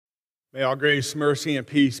May all grace, mercy, and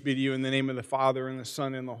peace be to you in the name of the Father, and the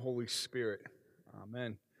Son, and the Holy Spirit.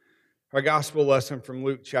 Amen. Our gospel lesson from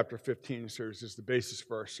Luke chapter 15 serves as the basis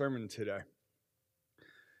for our sermon today.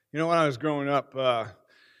 You know, when I was growing up,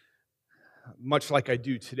 much like I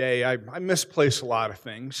do today, I misplaced a lot of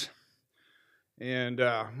things. And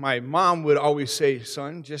my mom would always say,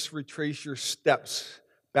 son, just retrace your steps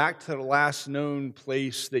back to the last known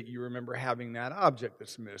place that you remember having that object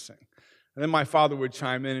that's missing. And then my father would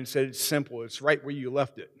chime in and say, it's simple. It's right where you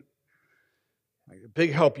left it. Like a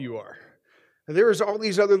big help you are. And there's all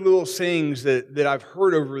these other little sayings that I've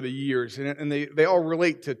heard over the years, and they all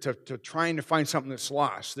relate to trying to find something that's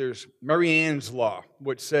lost. There's Mary Ann's Law,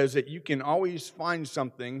 which says that you can always find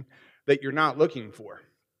something that you're not looking for.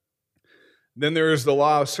 Then there is the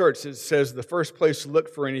law of search. It says the first place to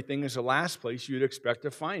look for anything is the last place you'd expect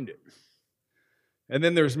to find it. And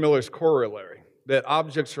then there's Miller's corollary, that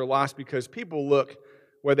objects are lost because people look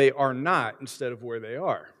where they are not instead of where they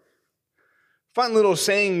are. Fun little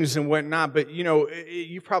sayings and whatnot, but you know,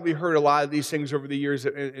 you've probably heard a lot of these things over the years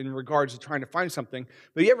in regards to trying to find something.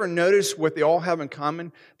 But you ever notice what they all have in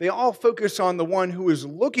common? They all focus on the one who is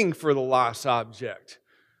looking for the lost object.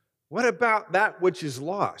 What about that which is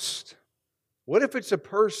lost? What if it's a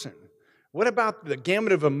person? What about the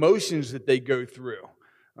gamut of emotions that they go through?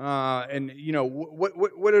 And you know,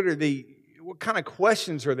 what are the what kind of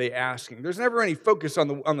questions are they asking? There's never any focus on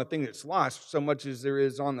the thing that's lost so much as there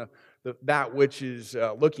is on that which is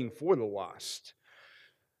looking for the lost.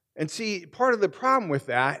 And see, part of the problem with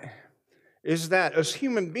that is that as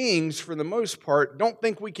human beings, for the most part, don't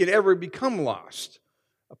think we could ever become lost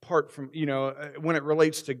apart from, when it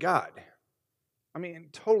relates to God. I mean,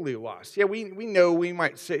 totally lost. Yeah, we know we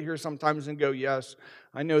might sit here sometimes and go, yes,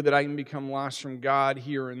 I know that I can become lost from God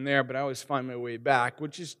here and there, but I always find my way back,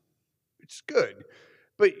 which is, it's good.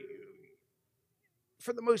 But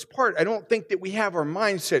for the most part, I don't think that we have our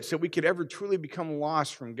mindsets that we could ever truly become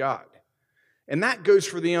lost from God. And that goes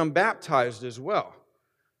for the unbaptized as well.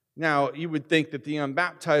 Now, you would think that the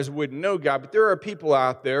unbaptized wouldn't know God, but there are people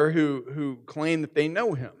out there who claim that they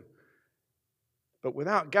know Him. But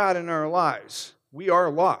without God in our lives, we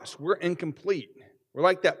are lost. We're incomplete. We're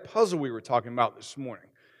like that puzzle we were talking about this morning.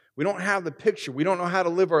 We don't have the picture. We don't know how to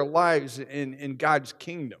live our lives in God's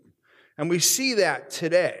kingdom. And we see that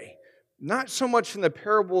today, not so much in the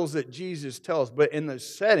parables that Jesus tells, but in the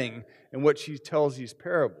setting in which He tells these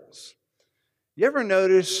parables. You ever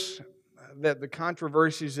notice that the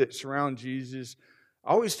controversies that surround Jesus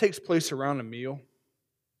always takes place around a meal?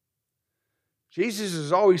 Jesus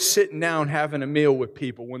is always sitting down having a meal with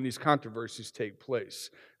people when these controversies take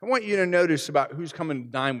place. I want you to notice about who's coming to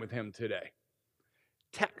dine with Him today.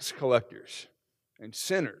 Tax collectors and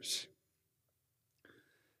sinners.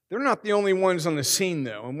 They're not the only ones on the scene,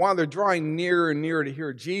 though. And while they're drawing nearer and nearer to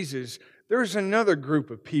hear Jesus, there's another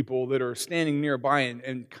group of people that are standing nearby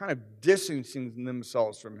and kind of distancing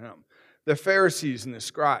themselves from Him. The Pharisees and the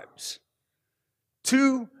scribes.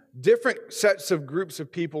 Two different sets of groups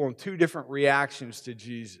of people and two different reactions to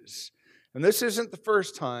Jesus. And this isn't the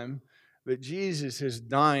first time that Jesus has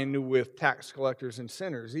dined with tax collectors and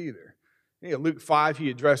sinners either. Luke 5, He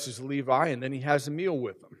addresses Levi, and then He has a meal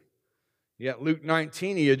with them. Yet Luke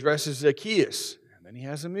 19, He addresses Zacchaeus, and then He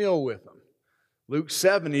has a meal with them. Luke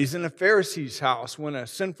 7, He's in a Pharisee's house when a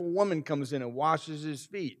sinful woman comes in and washes His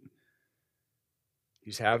feet.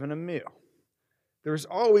 He's having a meal. There's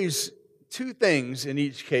always two things in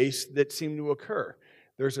each case that seem to occur.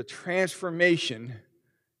 There's a transformation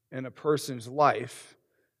in a person's life,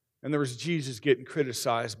 and there was Jesus getting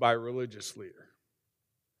criticized by a religious leader.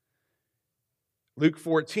 Luke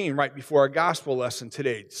 14, right before our gospel lesson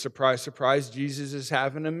today, surprise, surprise, Jesus is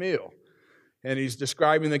having a meal. And He's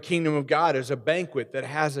describing the kingdom of God as a banquet that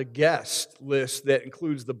has a guest list that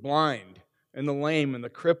includes the blind and the lame and the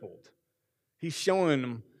crippled. He's showing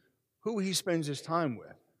them who He spends His time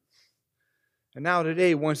with. And now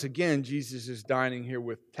today, once again, Jesus is dining here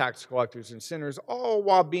with tax collectors and sinners, all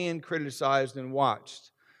while being criticized and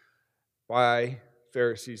watched by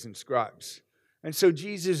Pharisees and scribes. And so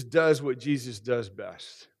Jesus does what Jesus does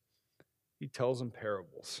best. He tells them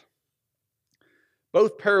parables.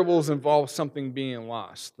 Both parables involve something being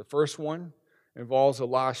lost. The first one involves a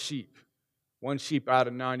lost sheep, one sheep out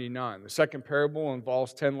of 99. The second parable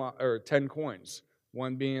involves 10 coins,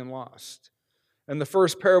 one being lost. And the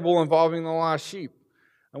first parable involving the lost sheep,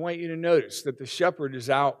 I want you to notice that the shepherd is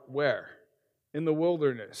out where? In the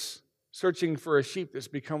wilderness, searching for a sheep that's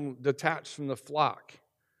become detached from the flock.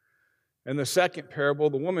 And the second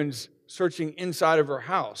parable, the woman's searching inside of her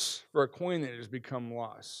house for a coin that has become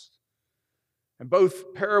lost. And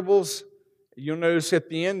both parables, you'll notice at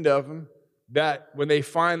the end of them, that when they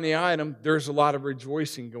find the item, there's a lot of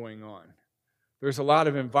rejoicing going on. There's a lot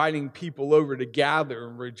of inviting people over to gather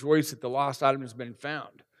and rejoice that the lost item has been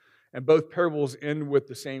found. And both parables end with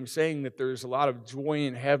the same saying, that there's a lot of joy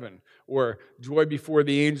in heaven, or joy before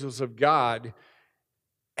the angels of God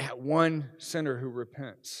at one sinner who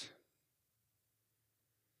repents.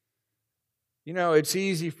 You know, it's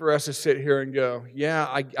easy for us to sit here and go, yeah,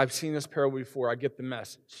 I've seen this parable before. I get the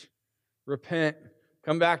message. Repent,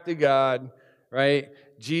 come back to God, right?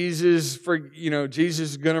 Jesus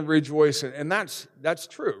is going to rejoice. And that's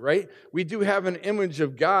true, right? We do have an image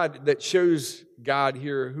of God that shows God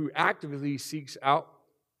here who actively seeks out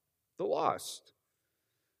the lost.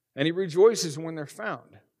 And he rejoices when they're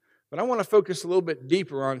found. But I want to focus a little bit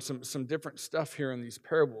deeper on some different stuff here in these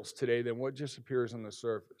parables today than what just appears on the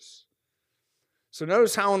surface. So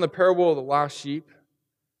notice how in the parable of the lost sheep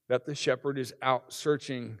that the shepherd is out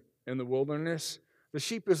searching in the wilderness. The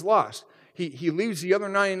sheep is lost. He leaves the other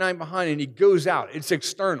 99 behind and he goes out. It's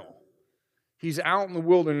external. He's out in the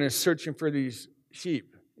wilderness searching for these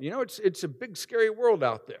sheep. You know, it's a big, scary world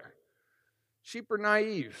out there. Sheep are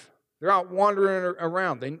naive. They're out wandering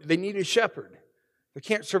around. They need a shepherd. They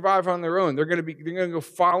can't survive on their own. They're going to go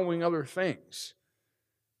following other things.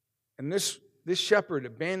 And this shepherd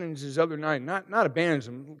abandons his other 9, not abandons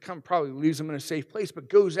them, probably leaves them in a safe place, but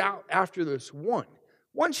goes out after this one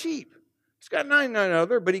sheep. He's got 99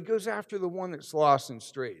 other, but he goes after the one that's lost and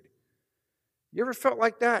strayed. You ever felt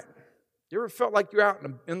like that? You ever felt like you're out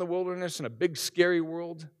in the wilderness in a big, scary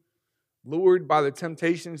world, lured by the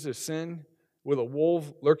temptations of sin, with a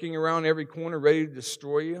wolf lurking around every corner ready to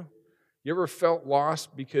destroy you? You ever felt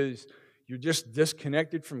lost because you're just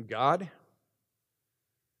disconnected from God?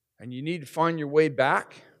 And you need to find your way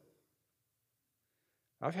back?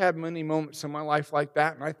 I've had many moments in my life like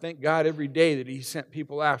that, and I thank God every day that he sent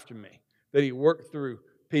people after me, that he worked through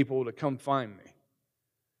people to come find me.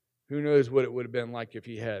 Who knows what it would have been like if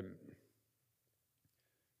he hadn't.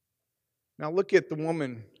 Now look at the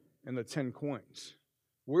woman and the 10 coins.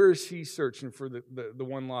 Where is she searching for the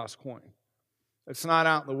one lost coin? It's not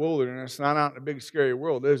out in the wilderness. It's not out in a big, scary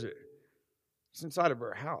world, is it? It's inside of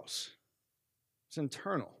her house. It's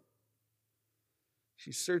internal.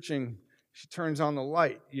 She's searching. She turns on the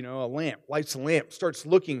light, a lamp, lights a lamp, starts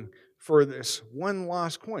looking for this one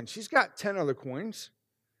lost coin. She's got 10 other coins,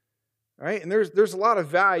 right? And there's a lot of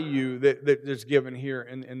value that is given here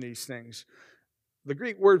in these things. The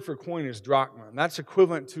Greek word for coin is drachma, and that's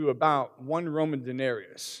equivalent to about 1 Roman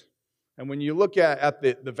denarius. And when you look at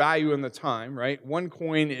the value and the time, right, 1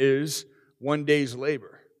 coin is 1 day's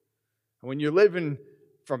labor. And when you're living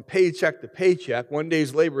from paycheck to paycheck, 1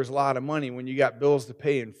 day's labor is a lot of money when you got bills to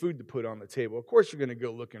pay and food to put on the table. Of course you're going to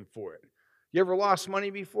go looking for it. You ever lost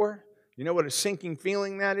money before? You know what a sinking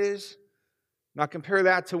feeling that is? Now compare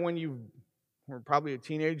that to when you were probably a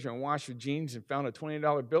teenager and washed your jeans and found a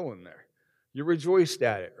 $20 bill in there. You rejoiced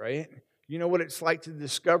at it, right? You know what it's like to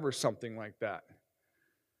discover something like that.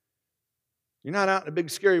 You're not out in a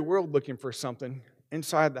big, scary world looking for something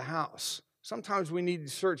inside the house. Sometimes we need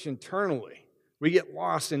to search internally. We get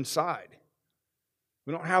lost inside.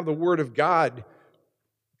 We don't have the Word of God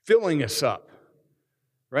filling us up,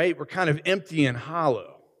 right? We're kind of empty and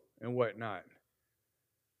hollow and whatnot.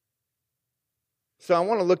 So I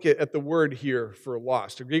want to look at the word here for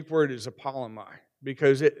lost. The Greek word is apollomai,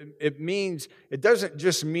 because it doesn't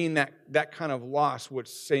just mean that kind of loss,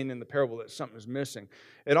 what's saying in the parable that something is missing.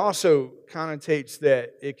 It also connotates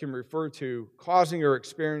that it can refer to causing or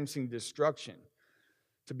experiencing destruction,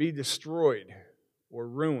 to be destroyed or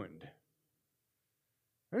ruined.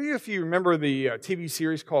 Maybe if you remember the TV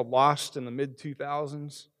series called Lost in the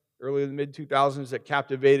mid-2000s, early in the mid-2000s, that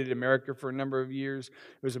captivated America for a number of years.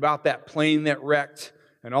 It was about that plane that wrecked,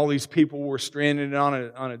 and all these people were stranded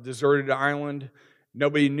on a deserted island.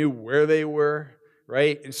 Nobody knew where they were,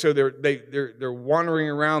 right? And so they're wandering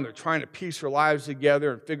around. They're trying to piece their lives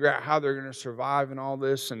together and figure out how they're going to survive and all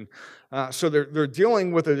this. And so they're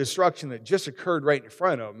dealing with a destruction that just occurred right in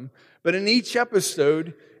front of them. But in each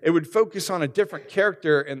episode, it would focus on a different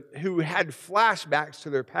character and who had flashbacks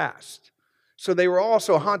to their past. So they were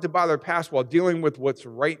also haunted by their past while dealing with what's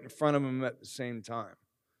right in front of them at the same time.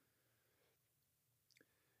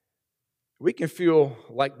 We can feel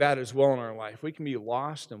like that as well in our life. We can be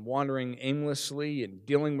lost and wandering aimlessly and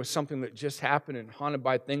dealing with something that just happened and haunted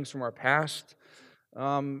by things from our past.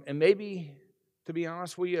 And maybe, to be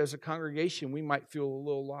honest with you, as a congregation, we might feel a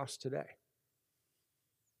little lost today.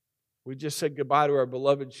 We just said goodbye to our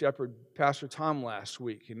beloved shepherd, Pastor Tom, last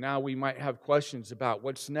week, and now we might have questions about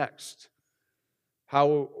what's next.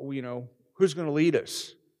 How, who's going to lead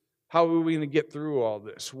us? How are we going to get through all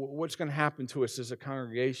this? What's going to happen to us as a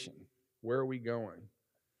congregation? Where are we going?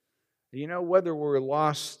 You know, whether we're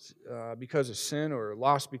lost because of sin or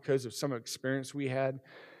lost because of some experience we had,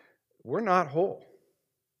 we're not whole.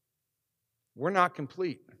 We're not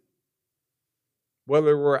complete.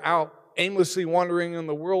 Whether we're out aimlessly wandering in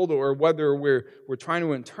the world or whether we're trying to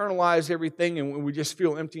internalize everything and we just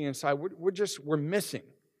feel empty inside, we're missing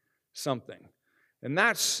something. And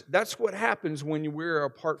that's what happens when we're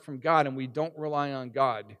apart from God and we don't rely on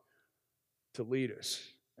God to lead us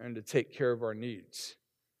and to take care of our needs.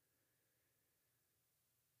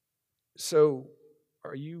 So,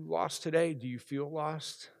 are you lost today? Do you feel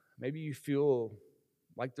lost? Maybe you feel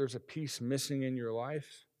like there's a piece missing in your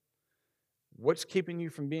life. What's keeping you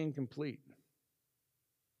from being complete?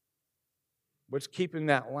 What's keeping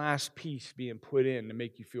that last piece being put in to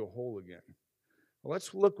make you feel whole again? Well,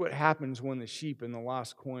 let's look what happens when the sheep and the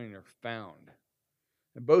lost coin are found.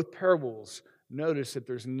 In both parables, notice that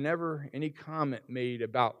there's never any comment made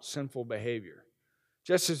about sinful behavior.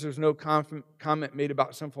 Just as there's no comment made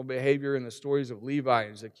about sinful behavior in the stories of Levi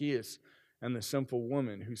and Zacchaeus and the sinful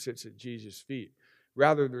woman who sits at Jesus' feet.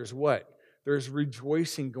 Rather, there's what? There's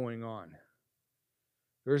rejoicing going on.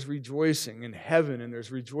 There's rejoicing in heaven, and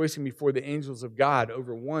there's rejoicing before the angels of God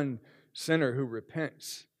over one sinner who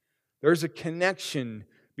repents. There's a connection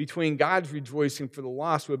between God's rejoicing for the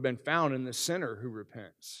lost who have been found and the sinner who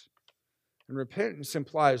repents. And repentance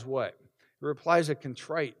implies what? It implies a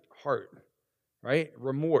contrite heart, right?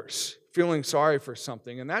 Remorse, feeling sorry for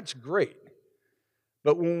something, and that's great.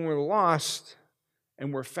 But when we're lost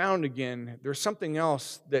and we're found again, there's something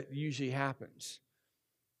else that usually happens.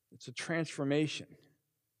 It's a transformation.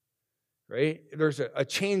 Right? There's a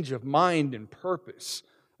change of mind and purpose,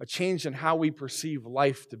 a change in how we perceive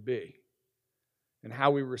life to be and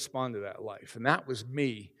how we respond to that life. And that was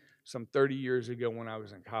me some 30 years ago when I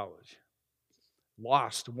was in college.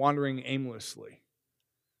 Lost, wandering aimlessly,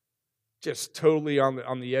 just totally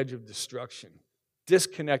on the edge of destruction,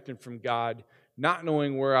 disconnected from God, not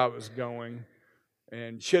knowing where I was going,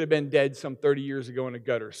 and should have been dead some 30 years ago in a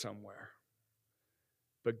gutter somewhere.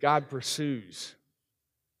 But God pursues.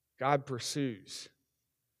 God pursues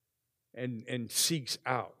and seeks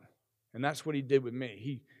out. And that's what he did with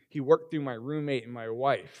me. He worked through my roommate and my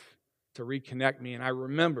wife to reconnect me. And I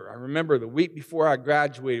remember the week before I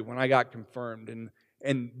graduated when I got confirmed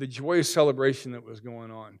and the joyous celebration that was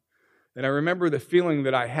going on. And I remember the feeling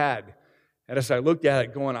that I had. And as I looked at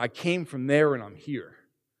it going, I came from there and I'm here.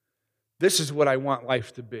 This is what I want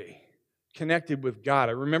life to be. Connected with God.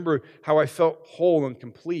 I remember how I felt whole and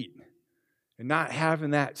complete. And not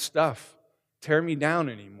having that stuff tear me down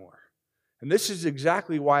anymore. And this is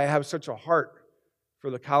exactly why I have such a heart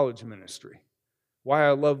for the college ministry. Why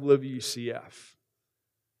I love Live UCF.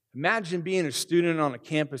 Imagine being a student on a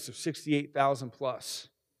campus of 68,000 plus.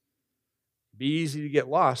 Be easy to get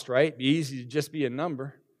lost, right? Be easy to just be a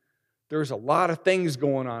number. There's a lot of things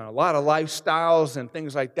going on, a lot of lifestyles and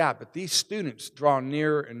things like that. But these students draw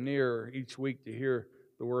nearer and nearer each week to hear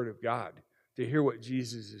the Word of God, to hear what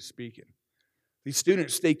Jesus is speaking. These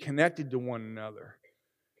students stay connected to one another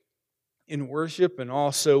in worship and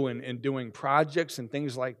also in doing projects and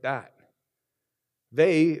things like that.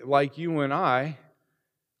 They, like you and I,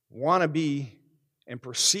 want to be and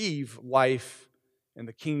perceive life in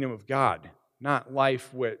the kingdom of God, not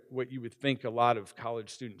life what you would think a lot of college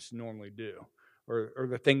students normally do, or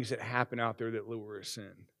the things that happen out there that lure us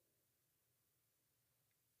in.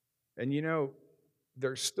 And you know,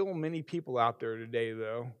 there's still many people out there today,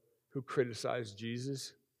 though, who criticize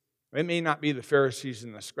Jesus. It may not be the Pharisees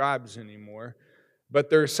and the scribes anymore, but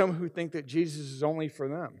there are some who think that Jesus is only for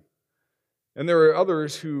them. And there are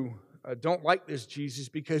others who don't like this Jesus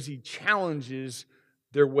because he challenges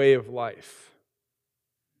their way of life.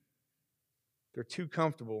 They're too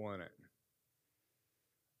comfortable in it.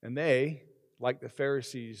 And they, like the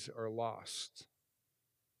Pharisees, are lost.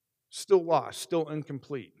 Still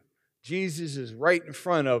incomplete. Jesus is right in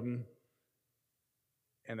front of them,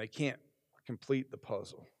 and they can't complete the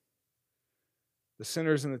puzzle. The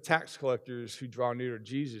sinners and the tax collectors who draw near to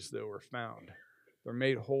Jesus, though, are found. They're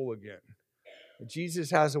made whole again. But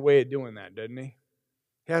Jesus has a way of doing that, doesn't he?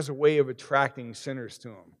 He has a way of attracting sinners to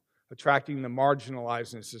him, attracting the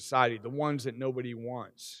marginalized in society, the ones that nobody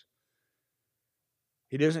wants.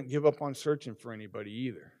 He doesn't give up on searching for anybody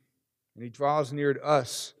either. And he draws near to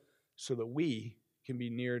us so that we can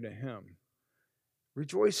be near to him.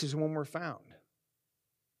 Rejoices when we're found.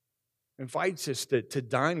 Invites us to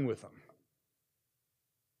dine with him,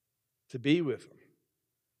 to be with him.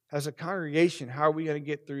 As a congregation, how are we going to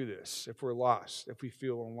get through this if we're lost, if we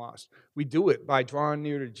feel lost? We do it by drawing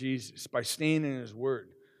near to Jesus, by staying in his word,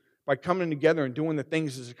 by coming together and doing the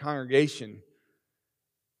things as a congregation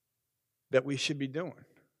that we should be doing.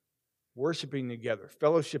 Worshiping together,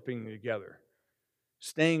 fellowshipping together,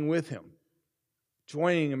 staying with Him,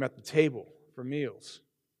 joining Him at the table for meals.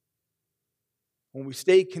 When we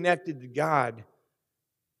stay connected to God,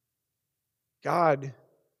 God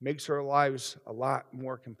makes our lives a lot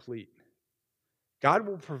more complete. God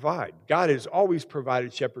will provide. God has always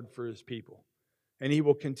provided shepherd for His people, and He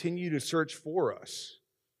will continue to search for us.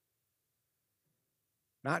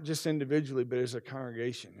 Not just individually, but as a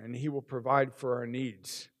congregation. And He will provide for our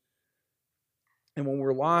needs. And when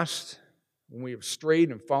we're lost, when we have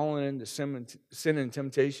strayed and fallen into sin and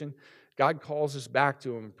temptation, God calls us back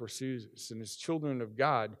to Him and pursues us. And as children of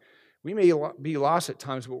God, we may be lost at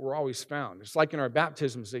times, but we're always found. It's like in our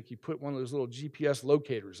baptisms, like you put one of those little GPS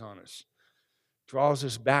locators on us. Draws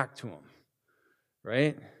us back to Him,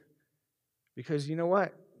 right? Because you know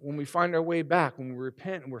what? When we find our way back, when we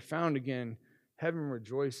repent and we're found again, heaven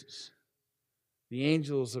rejoices. The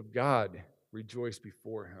angels of God rejoice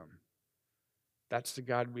before Him. That's the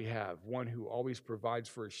God we have, one who always provides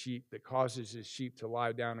for His sheep, that causes His sheep to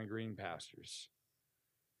lie down in green pastures.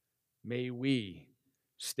 May we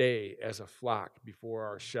stay as a flock before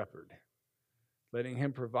our shepherd, letting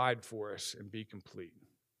Him provide for us and be complete.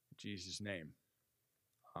 In Jesus' name,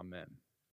 amen.